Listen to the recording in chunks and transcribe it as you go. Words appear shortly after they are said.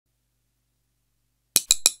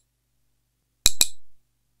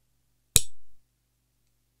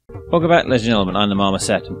Welcome back, ladies and gentlemen. I'm the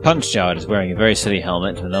Marmoset, and Punchjard is wearing a very silly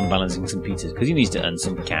helmet and unbalancing some pieces because he needs to earn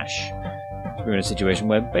some cash. We're in a situation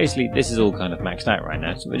where basically this is all kind of maxed out right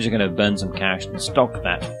now, so we're just going to burn some cash and stock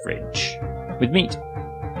that fridge with meat.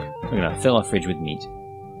 We're going to fill our fridge with meat.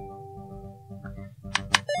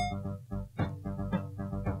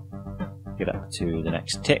 Get up to the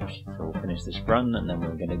next tick, so we'll finish this run, and then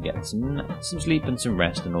we're going to get some sleep and some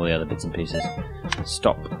rest and all the other bits and pieces.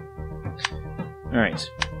 Stop. Alright.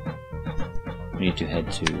 We need to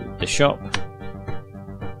head to the shop,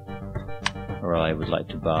 where I would like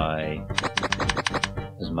to buy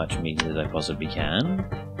as much meat as I possibly can.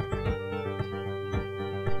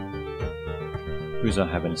 Cruise our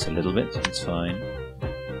happiness a little bit, it's fine.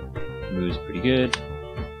 Move's pretty good.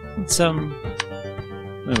 And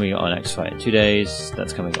when we got our next fight in 2 days,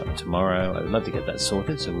 that's coming up tomorrow. I would love to get that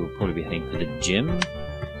sorted, so we'll probably be heading for the gym.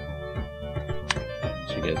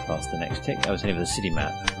 As we go past the next tick, I was heading for the city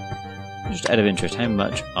map. Just out of interest, how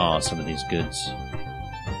much are some of these goods?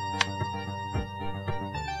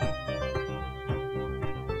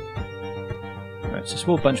 Right, so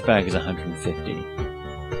small bunch bag is 150.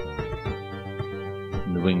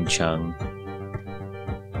 And the Wing Chun.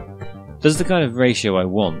 This is the kind of ratio I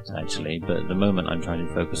want, actually, but at the moment I'm trying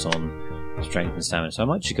to focus on strength and stamina, so I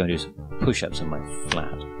might just go and do some push-ups on my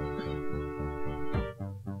flat.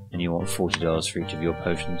 And you want $40 for each of your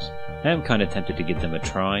potions. I am kind of tempted to give them a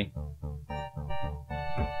try.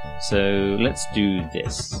 So let's do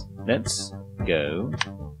this. Let's go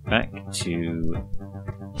back to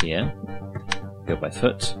here, go by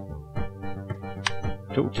foot,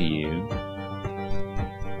 talk to you,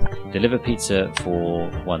 deliver pizza for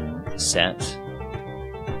 1 set,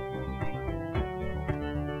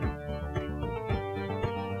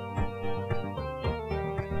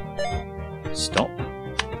 stop,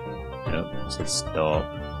 nope, it says stop,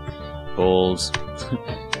 balls,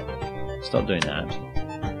 stop doing that.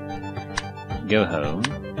 Go home,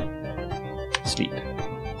 sleep.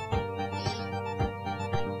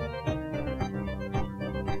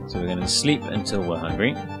 So we're going to sleep until we're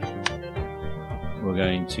hungry. We're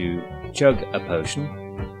going to chug a potion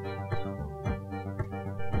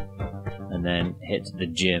and then hit the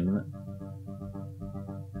gym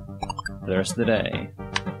for the rest of the day.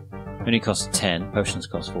 Only costs 10, potions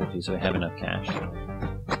cost 40, so we have enough cash.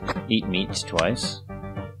 Eat meat twice.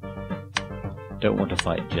 Don't want to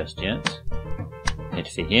fight just yet. Head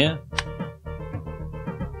for here.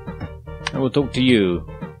 I will talk to you.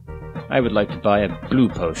 I would like to buy a blue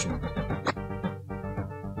potion.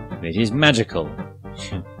 It is magical.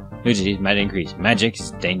 It is magic increase. Magic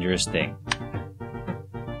is a dangerous thing.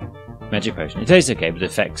 Magic potion. It tastes okay, but the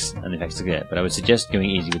effects are good. But I would suggest going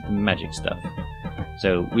easy with the magic stuff.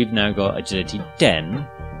 So we've now got agility 10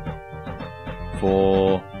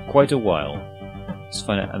 for quite a while. Let's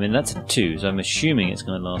find out. I mean, that's a 2, so I'm assuming it's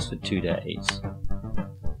going to last for 2 days.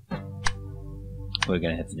 We're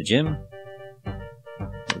going to head for the gym.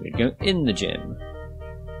 We're going to go in the gym.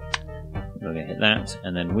 We're going to hit that,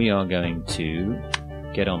 and then we are going to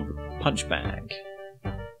get on the punch bag.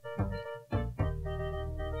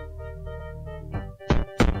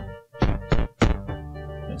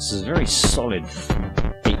 This is a very solid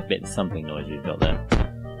 8-bit thumping noise we've got there.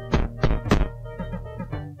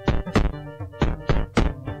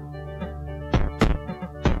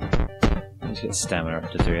 Let's get stamina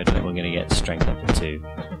up to 3. I don't think we're going to get strength up to 2.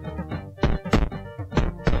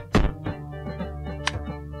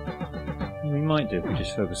 We might do if we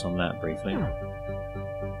just focus on that briefly.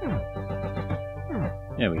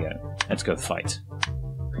 There we go. Let's go fight.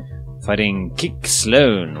 Fighting Kick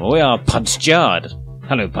Sloan. We are Punchjard.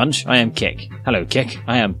 Hello, Punch. I am Kick. Hello, Kick.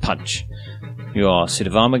 I am Punch. You are suit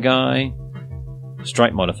of armor guy.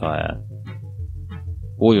 Strike modifier.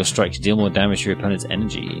 All your strikes deal more damage to your opponent's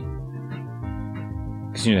energy.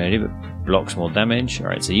 Continue energy, but blocks more damage.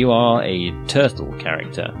 Alright, so you are a turtle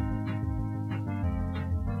character.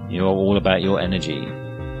 You're all about your energy,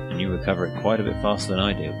 and you recover it quite a bit faster than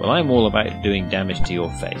I do. Well, I'm all about doing damage to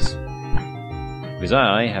your face. Because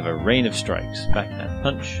I have a rain of strikes. Back that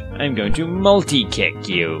punch. I'm going to multi-kick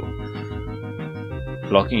you!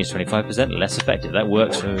 Blocking is 25% less effective. That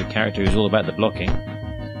works for a character who's all about the blocking.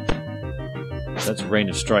 So that's a rain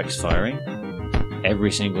of strikes firing.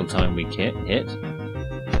 Every single time we hit.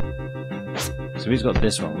 So he's got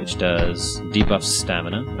this one, which does debuffs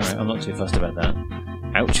stamina. Alright, I'm not too fussed about that.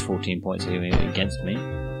 Ouch, 14 points against me.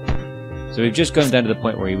 So we've just gone down to the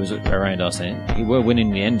point where he was around us, and we're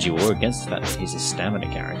winning the energy war against the fact that he's a stamina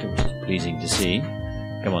character, which is pleasing to see.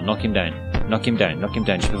 Come on, knock him down. Knock him down. Knock him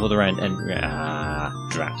down just before the round end. Ah,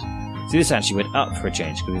 drat. See, this actually went up for a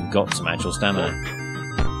change, because we've got some actual stamina.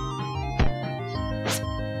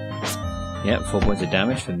 Yep, 4 points of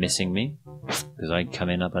damage for missing me. Because I come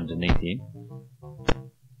in up underneath you.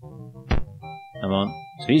 Come on.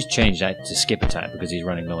 So he's changed that to skip attack because he's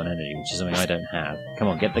running low on energy, which is something I don't have. Come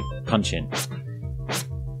on, get the punch in.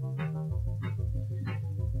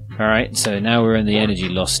 Alright, so now we're in the energy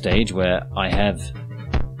loss stage where I have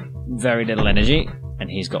very little energy, and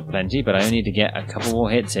he's got plenty, but I only need to get a couple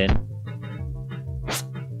more hits in.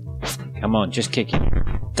 Come on, just kick him.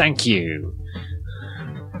 Thank you!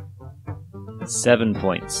 7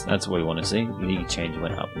 points, that's what we want to see. League change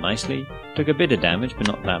went up nicely. Took a bit of damage, but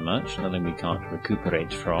not that much. Nothing we can't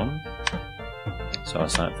recuperate from. So I'll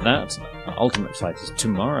sign up for that. Our ultimate fight is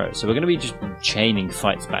tomorrow. So we're going to be just chaining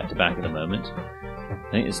fights back to back at the moment.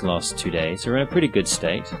 I think it's the last 2 days. So we're in a pretty good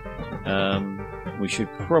state. We should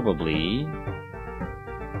probably,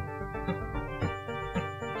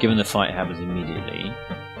 given the fight happens immediately,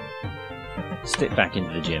 stick back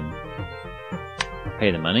into the gym,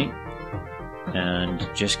 pay the money, and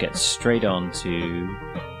just get straight on to...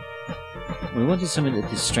 We wanted something that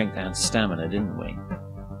did strength and stamina, didn't we?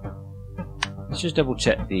 Let's just double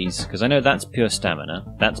check these, because I know that's pure stamina,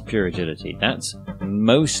 that's pure agility, that's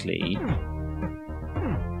mostly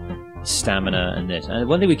stamina and this. And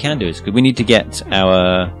one thing we can do is, we need to get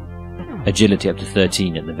our agility up to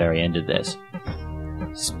 13 at the very end of this.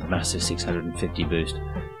 It's a massive 650 boost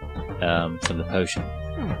from the potion.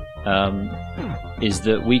 Is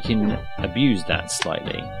that we can abuse that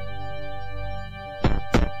slightly.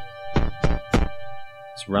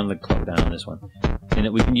 Let's run the clock down on this one. In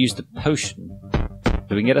that we can use the potion, so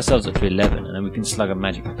we can get ourselves up to 11, and then we can slug a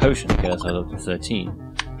magic potion to get ourselves up to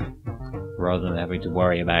 13. Rather than having to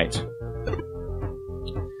worry about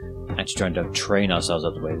actually trying to train ourselves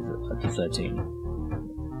up the way up to 13.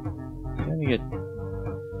 Only get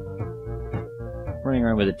running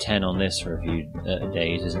around with a 10 on this for a few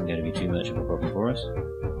days isn't going to be too much of a problem for us.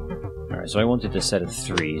 Alright, so I wanted a set of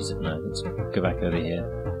 3s. No, let's go back over here.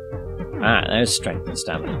 Ah, there's strength and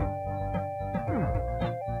stamina.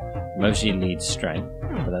 Mostly needs strength,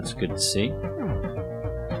 but that's good to see.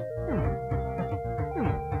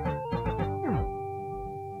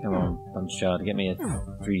 Shard, get me a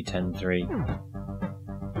 3-10-3.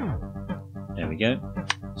 There we go.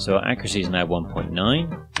 So our accuracy is now 1.9.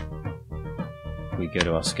 We go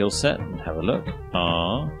to our skill set and have a look.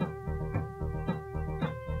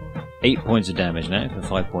 8 points of damage now for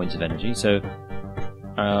 5 points of energy. So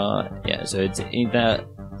yeah, so it's that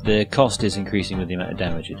the cost is increasing with the amount of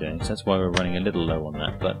damage you're doing. So that's why we're running a little low on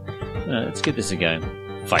that. But let's give this a go.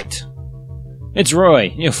 Fight. It's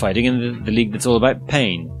Roy. You're fighting in the league that's all about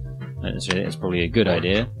pain. That's probably a good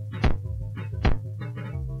idea.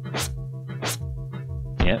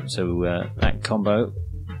 Yep, so that combo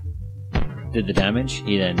did the damage.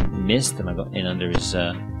 He then missed, and I got in under his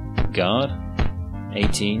guard.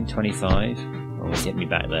 18, 25. Oh, he hit me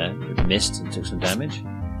back there. But missed and took some damage.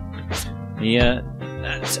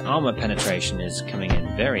 That armor penetration is coming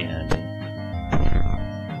in very handy.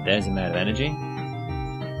 There's the amount of energy.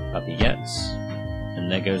 Up he gets. And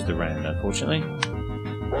there goes the round, unfortunately.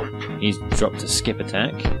 He's dropped a skip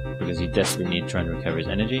attack because he desperately needs trying to recover his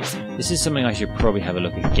energy. This is something I should probably have a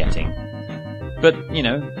look at getting. But, you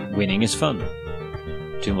know, winning is fun.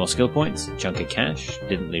 2 more skill points, chunk of cash,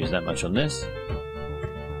 didn't lose that much on this.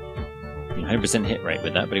 100% hit rate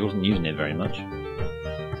with that, but he wasn't using it very much.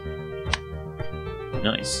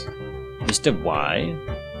 Nice. Mr. Y.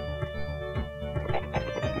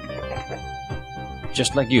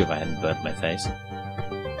 Just like you if I hadn't burnt my face.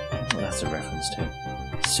 Well, that's a reference too.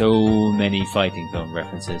 So many fighting film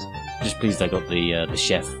references. Just pleased I got the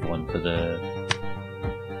chef one for the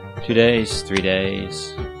 2 days, 3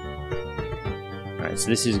 days. Alright, so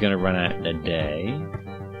this is going to run out in a day.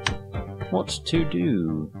 What to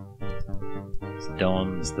do? It's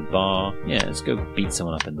Don's, the bar. Yeah, let's go beat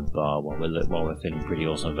someone up in the bar while we're feeling pretty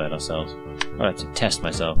awesome about ourselves. Alright, to test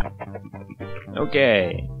myself.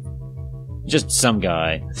 Okay. Just some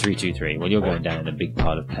guy, 323. Well, you're going down in a big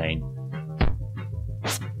pile of pain.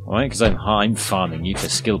 Alright, because I'm farming you for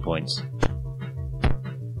skill points.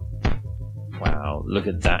 Wow, look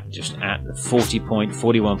at that, just at the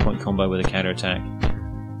 41 point combo with a counterattack.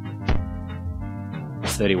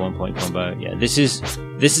 31 point combo. Yeah, this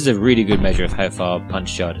is a really good measure of how far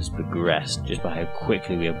Punch Yard has progressed, just by how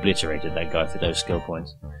quickly we obliterated that guy for those skill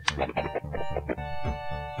points.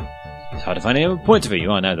 It's hard to find any points for you.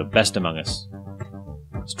 You are now the best among us.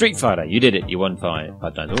 Street Fighter, you did it. You won 5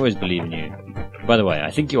 times. Always believe in you. By the way,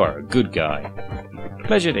 I think you are a good guy.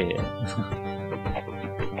 Pleasure to hear.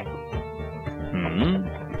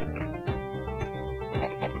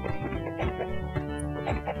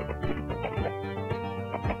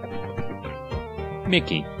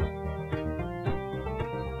 Mickey.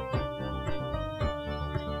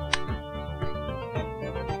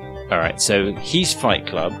 Alright, so he's Fight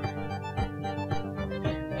Club.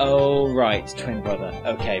 Oh, right, twin brother.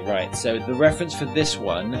 Okay, right. So the reference for this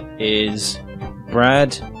one is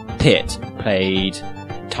Brad Pitt played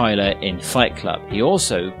Tyler in Fight Club. He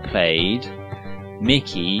also played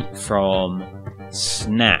Mickey from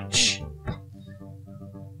Snatch.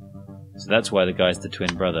 So that's why the guy's the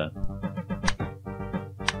twin brother.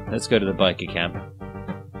 Let's go to the biker camp.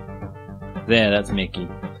 There, that's Mickey.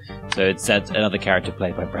 So that's another character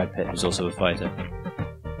played by Brad Pitt, who's also a fighter.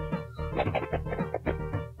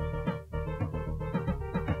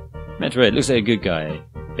 Metroid looks like a good guy.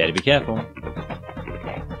 Better be careful.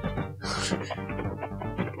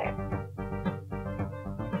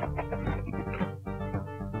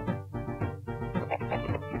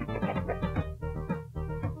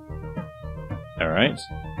 Alright.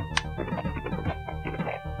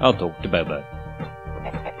 I'll talk to Bobo.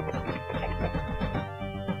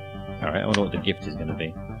 Alright, I wonder what the gift is going to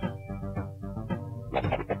be.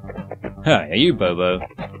 Hi, are you Bobo?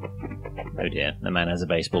 Oh dear, the man has a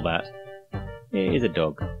baseball bat. He's a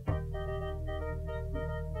dog.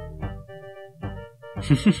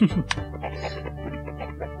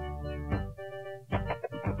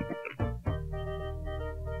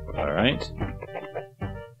 Alright.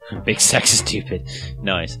 Big sex is stupid.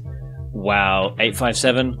 Nice. Wow,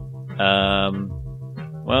 857.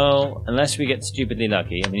 Well, unless we get stupidly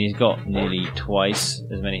lucky. I mean, he's got nearly twice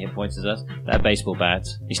as many hit points as us. That baseball bat.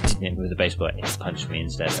 He's didn't hit me with a baseball bat. He punched me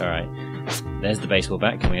instead. Alright. There's the baseball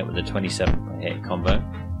bat coming up with a 27 hit combo.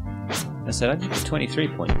 I said I just put 23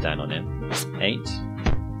 points down on him. 8.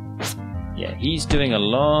 Yeah, he's doing a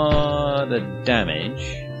lot of damage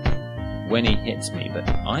when he hits me, but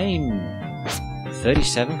I'm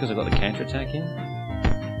 37 because I've got the counter attack in.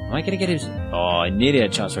 Am I going to get his... Oh, I nearly had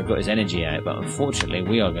a chance where I got his energy out, but unfortunately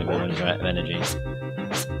we are going to run out of energy.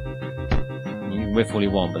 You can whiff all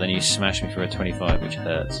you want, but then you smash me for a 25, which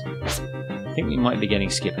hurts. I think we might be getting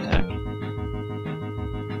skip attack.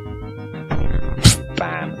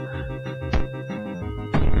 Bam!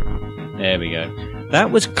 There we go.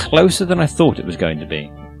 That was closer than I thought it was going to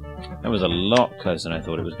be. That was a lot closer than I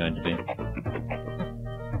thought it was going to be.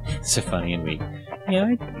 So funny, isn't we?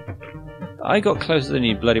 Yeah, I got closer than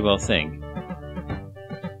you bloody well think.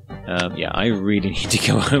 Yeah, I really need to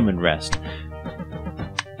go home and rest.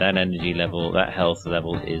 That energy level, that health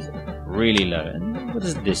level is really low. And what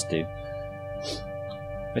does this do?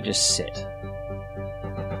 I just sit.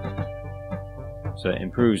 So it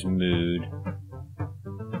improves mood.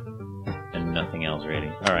 And nothing else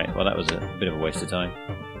really. Alright, well that was a bit of a waste of time.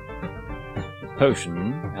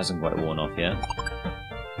 Potion hasn't quite worn off yet.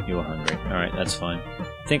 You're hungry. Alright, that's fine.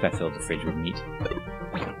 I think I filled the fridge with meat.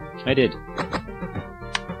 I did.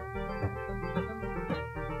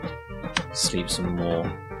 Sleep some more.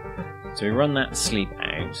 So we run that sleep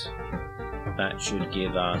out. That should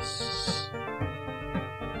give us...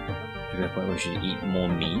 to the point where we should eat more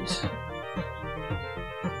meat.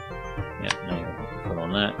 Yep, now put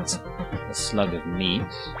on that. A slug of meat.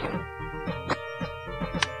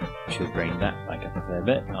 Should bring that back up a fair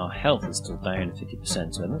bit. Our health is still down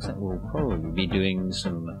 50%, so it looks like we'll probably be doing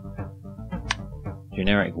some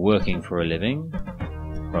generic working for a living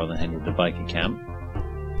rather than heading to the biker camp.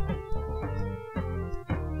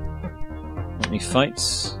 Any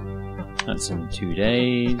fights? That's in 2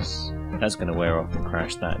 days. That's going to wear off and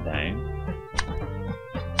crash that down.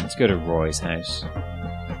 Let's go to Roy's house.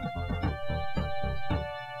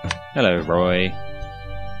 Hello, Roy.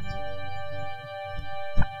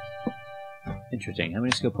 Interesting. How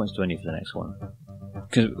many skill points do I need for the next one?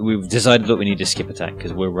 Because we've decided that we need to skip attack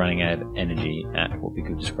because we're running out of energy at what we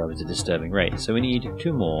could describe as a disturbing rate. So we need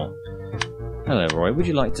 2 more. Hello, Roy. Would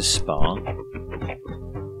you like to spar?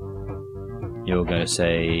 You're going to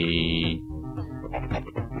say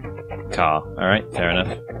car. All right, fair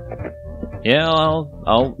enough. Yeah,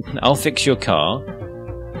 I'll fix your car.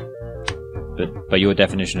 But by your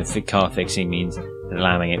definition of car fixing means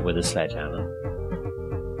lamming it with a sledgehammer.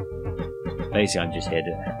 Basically, I'm just here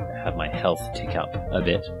to have my health tick up a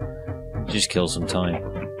bit. Just kill some time.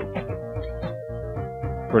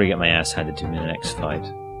 Probably get my ass handed to me in the next fight.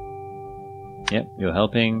 Yep, you're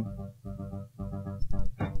helping.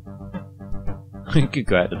 We could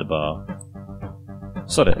go out to the bar.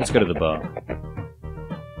 Sod it, let's go to the bar.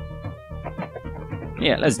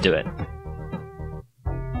 Yeah, let's do it.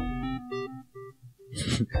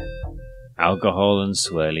 Alcohol and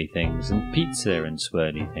swirly things, and pizza and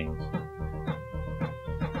swirly things.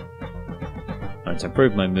 Right, so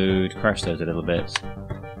improve my mood, crash those a little bit.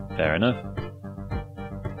 Fair enough.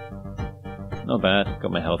 Not bad,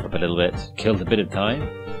 got my health up a little bit, killed a bit of time.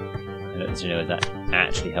 I don't know if that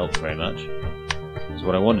actually helped very much. Because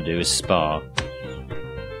what I want to do is spar.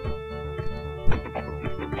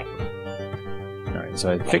 Alright,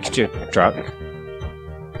 so I fixed your truck.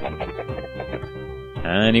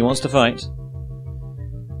 And he wants to fight.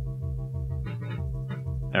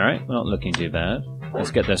 Alright, we're not looking too bad. Let's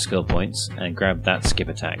get those skill points and grab that skip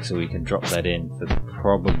attack so we can drop that in for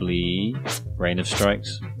probably Rain of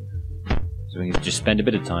Strikes. So we can just spend a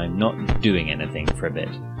bit of time not doing anything for a bit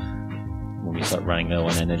when we start running low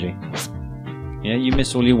on energy. Yeah, you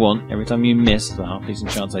miss all you want. Every time you miss, there's a half decent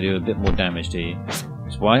chance I do a bit more damage to you.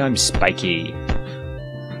 That's why I'm spiky.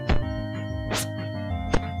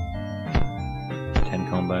 10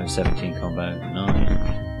 combo, 17 combo,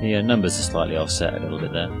 9. Yeah, numbers are slightly offset a little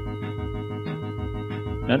bit there.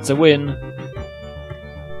 That's a win.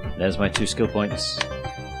 There's my 2 skill points.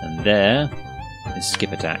 And there is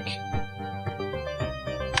skip attack.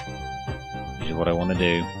 Which is what I want to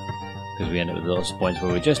do. Because we end up with lots of points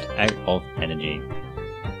where we're just out of energy.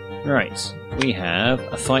 Right, we have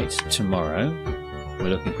a fight tomorrow. We're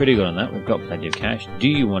looking pretty good on that. We've got plenty of cash. Do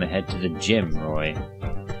you want to head to the gym, Roy?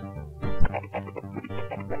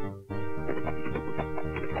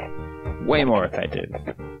 Way more effective.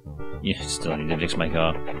 You still need to fix my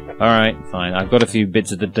car. Alright, fine. I've got a few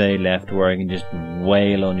bits of the day left where I can just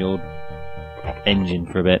wail on your engine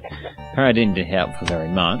for a bit. Apparently I didn't help for very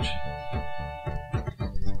much.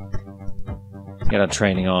 Get our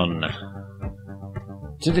training on.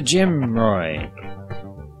 To the gym, Roy!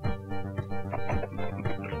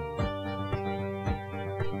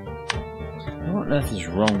 What on earth is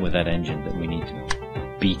wrong with that engine that we need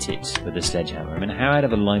to beat it with a sledgehammer? I mean, how out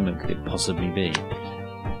of alignment could it possibly be?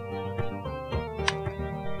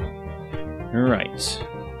 Right.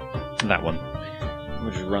 That one.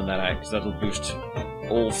 We'll just run that out because that'll boost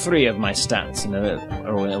all 3 of my stats in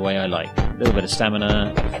the way I like. A little bit of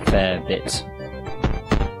stamina, a fair bit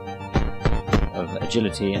of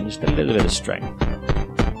agility, and just a little bit of strength.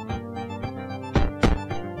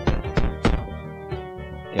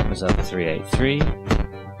 Get myself a 383.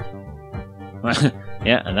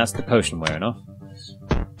 Yeah, and that's the potion wearing off.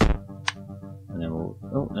 And then we'll...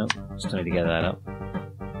 Oh, no. Still need to get that up.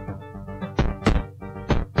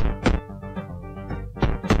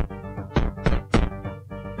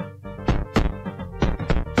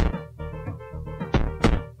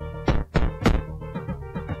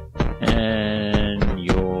 And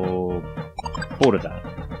your border down.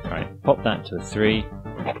 Right, pop that to a 3.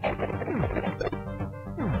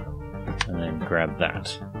 And then grab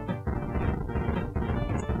that.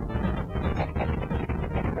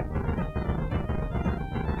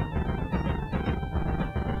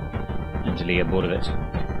 Until you get bored of it.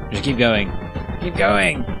 Just keep going. Keep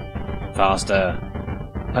going! Faster!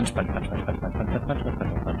 Punch, punch, punch, punch, punch, punch, punch, punch, punch, punch,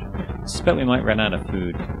 punch, punch. I suspect we might run out of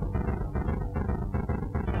food.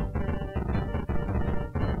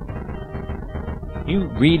 You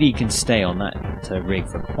really can stay on that rig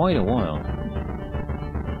for quite a while.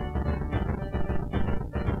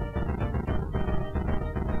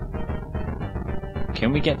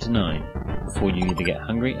 Can we get to 9 before you either get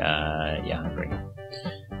hungry? Yeah, hungry.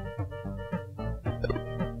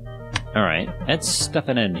 Alright, let's stuff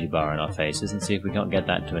an energy bar in our faces and see if we can't get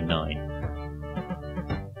that to a 9.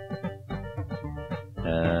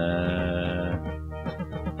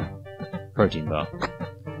 Protein bar.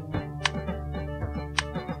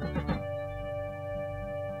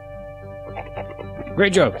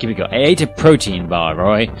 Great job, keep it going. I ate a protein bar,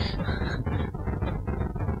 Roy.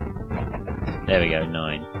 There we go,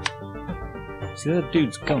 9. See, the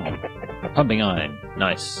dude's gone. Pumping iron.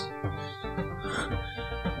 Nice.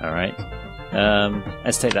 Alright.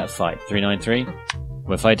 Let's take that fight. 393.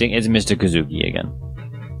 We're fighting. It's Mr. Kazuki again.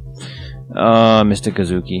 Ah, Mr.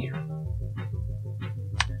 Kazuki.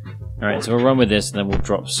 Alright, so we'll run with this and then we'll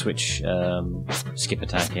drop switch skip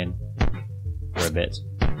attack in for a bit.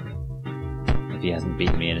 If he hasn't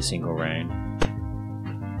beaten me in a single round.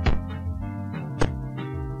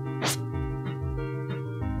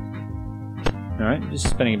 Alright, just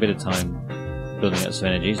spending a bit of time building up some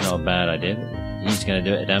energy is not a bad idea. He's going to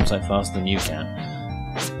do it a damn sight faster than you can.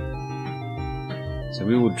 So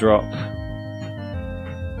we will drop...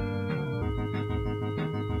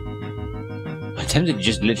 I'm tempted to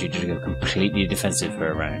just literally just go completely defensive for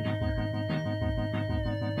a round.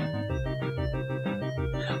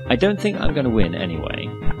 I don't think I'm going to win anyway.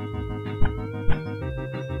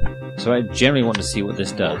 So I generally want to see what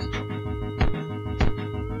this does.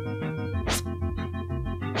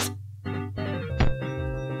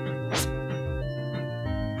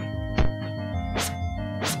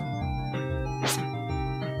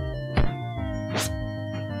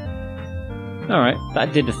 Alright,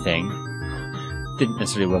 that did the thing. didn't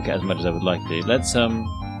necessarily work out as much as I would like to. Let's drop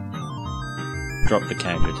the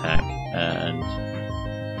counter attack and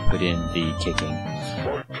put in the kicking.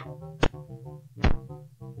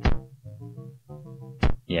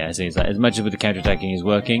 Yeah, it seems like as much as with the counter attacking is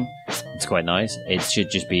working, it's quite nice. It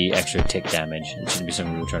should just be extra tick damage. It shouldn't be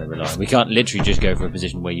something we're trying to rely on. We can't literally just go for a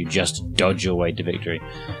position where you just dodge your way to victory.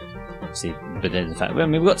 See, but then the fact, I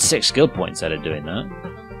mean, we've got 6 skill points out of doing that.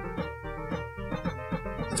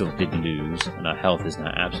 Still did lose, and our health is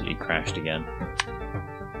now absolutely crashed again.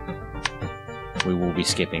 We will be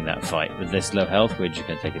skipping that fight. With this low health, we're just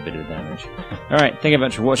going to take a bit of damage. Alright, thank you very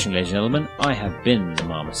much for watching, ladies and gentlemen. I have been the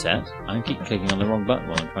Marmoset. I keep clicking on the wrong button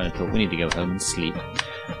while I'm trying to talk. We need to go home and sleep.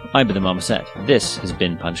 I've been the Marmoset. This has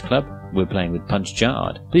been Punch Club. We're playing with Punch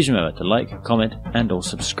Jarred. Please remember to like, comment, and or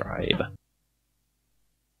subscribe.